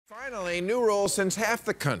Finally, new rule since half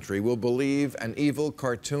the country will believe an evil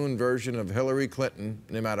cartoon version of Hillary Clinton,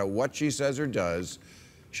 no matter what she says or does,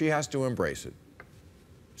 she has to embrace it.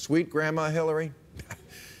 Sweet Grandma Hillary?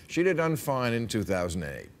 She'd have done fine in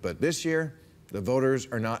 2008, but this year, the voters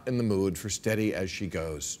are not in the mood for steady as she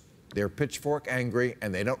goes. They're pitchfork angry,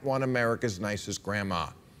 and they don't want America's nicest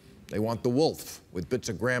grandma. They want the wolf with bits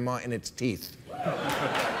of grandma in its teeth.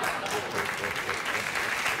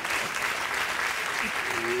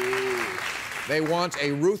 They want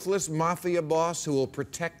a ruthless mafia boss who will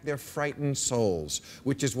protect their frightened souls,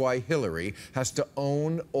 which is why Hillary has to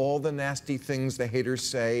own all the nasty things the haters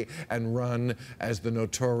say and run as the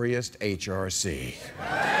Notorious HRC.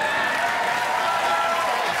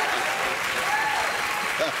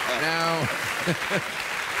 Now,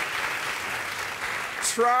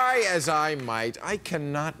 try as I might, I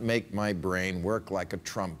cannot make my brain work like a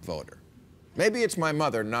Trump voter. Maybe it's my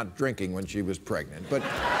mother not drinking when she was pregnant, but...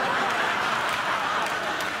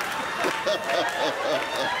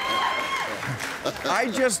 I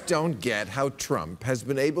just don't get how Trump has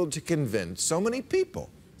been able to convince so many people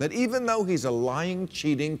that even though he's a lying,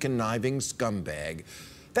 cheating, conniving scumbag,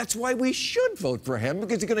 that's why we should vote for him,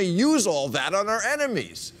 because he's going to use all that on our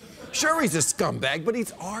enemies. Sure, he's a scumbag, but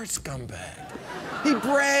he's our scumbag. He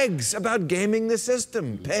brags about gaming the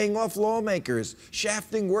system, paying off lawmakers,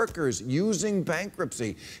 shafting workers, using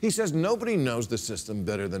bankruptcy. He says nobody knows the system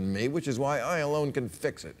better than me, which is why I alone can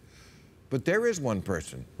fix it. But there is one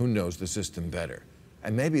person who knows the system better.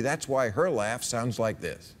 And maybe that's why her laugh sounds like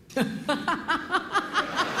this.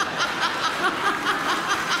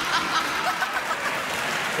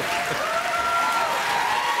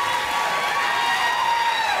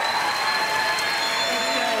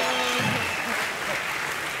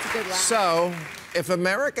 So, if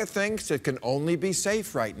America thinks it can only be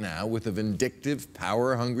safe right now with a vindictive,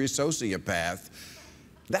 power-hungry sociopath,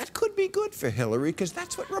 that could be good for Hillary, because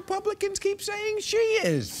that's what Republicans keep saying she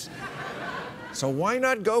is. So why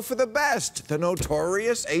not go for the best, the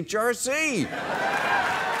Notorious HRC?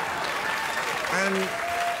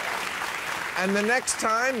 And the next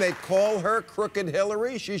time they call her Crooked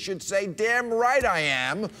Hillary, she should say, damn right I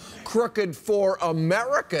am, Crooked for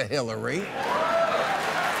America Hillary.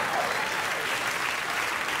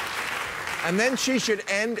 And then she should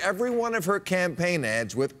end every one of her campaign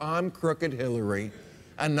ads with, I'm Crooked Hillary.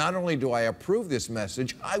 And not only do I approve this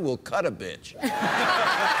message, I will cut a bitch.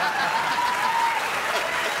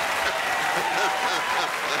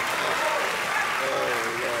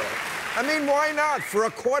 I mean, why not? For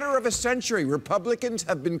a quarter of a century, Republicans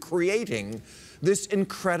have been creating this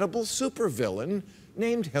incredible supervillain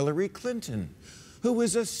named Hillary Clinton, who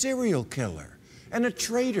is a serial killer and a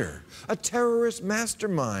traitor, a terrorist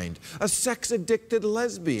mastermind, a sex-addicted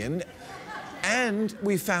lesbian. And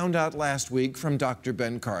we found out last week from Dr.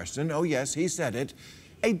 Ben Carson, oh yes, he said it,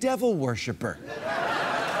 a devil worshiper.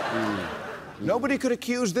 Nobody could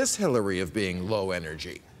accuse this Hillary of being low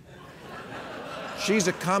energy. She's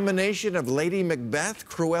a combination of Lady Macbeth,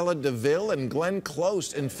 Cruella de Vil, and Glenn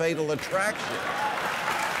Close in Fatal Attraction.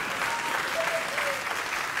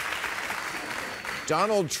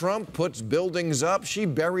 Donald Trump puts buildings up, she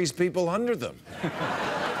buries people under them.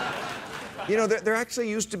 You know, there actually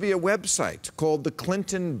used to be a website called the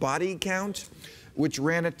Clinton Body Count, which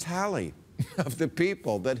ran a tally of the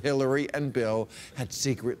people that Hillary and Bill had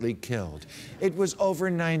secretly killed. It was over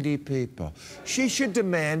 90 people. She should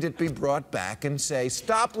demand it be brought back and say,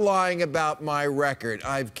 stop lying about my record.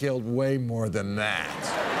 I've killed way more than that.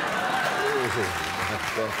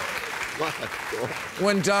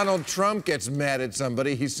 When Donald Trump gets mad at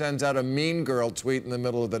somebody, he sends out a mean girl tweet in the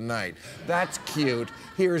middle of the night. That's cute.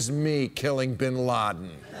 Here's me killing bin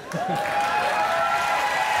Laden.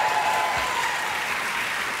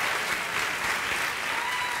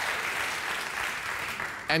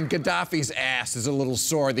 And Gaddafi's ass is a little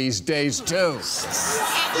sore these days, too.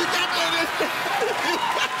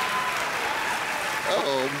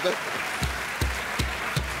 Oh, man.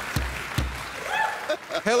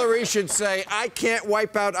 Hillary should say, I can't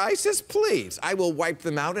wipe out ISIS, please. I will wipe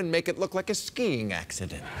them out and make it look like a skiing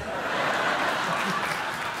accident.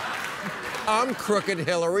 I'm Crooked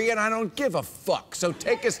Hillary, and I don't give a fuck, so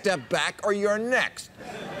take a step back or you're next.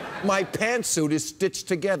 My pantsuit is stitched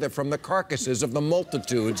together from the carcasses of the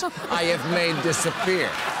multitudes I have made disappear.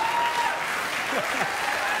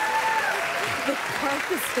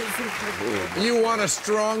 You want a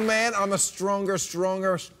strong man? I'm a stronger strong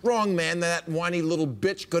man than that whiny little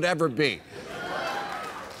bitch could ever be.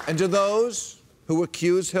 And to those who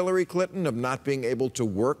accuse Hillary Clinton of not being able to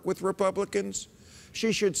work with Republicans,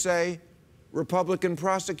 she should say, Republican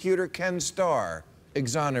prosecutor Ken Starr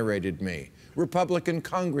exonerated me. Republican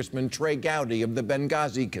Congressman Trey Gowdy of the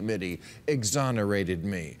Benghazi Committee exonerated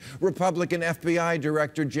me. Republican FBI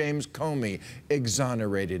Director James Comey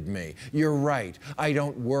exonerated me. You're right, I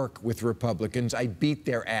don't work with Republicans. I beat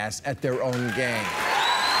their ass at their own game.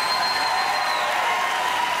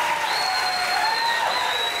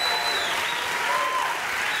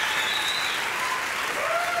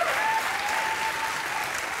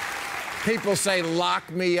 People say,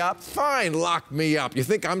 lock me up. Fine, lock me up. You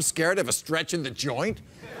think I'm scared of a stretch in the joint?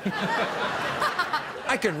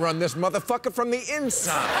 I can run this motherfucker from the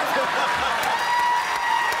inside.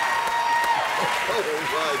 Oh,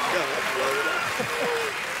 my God,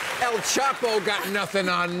 brother. El Chapo got nothing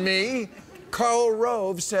on me. Karl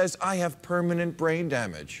Rove says I have permanent brain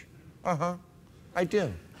damage. Uh-huh, I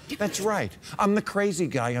do. That's right. I'm the crazy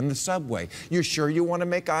guy on the subway. You sure you want to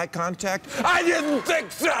make eye contact? I didn't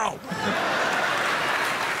think so!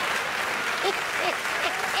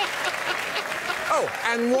 Oh,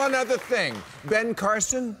 and one other thing. Ben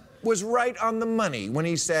Carson was right on the money when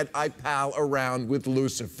he said I pal around with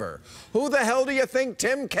Lucifer. Who the hell do you think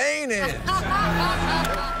Tim Kaine is?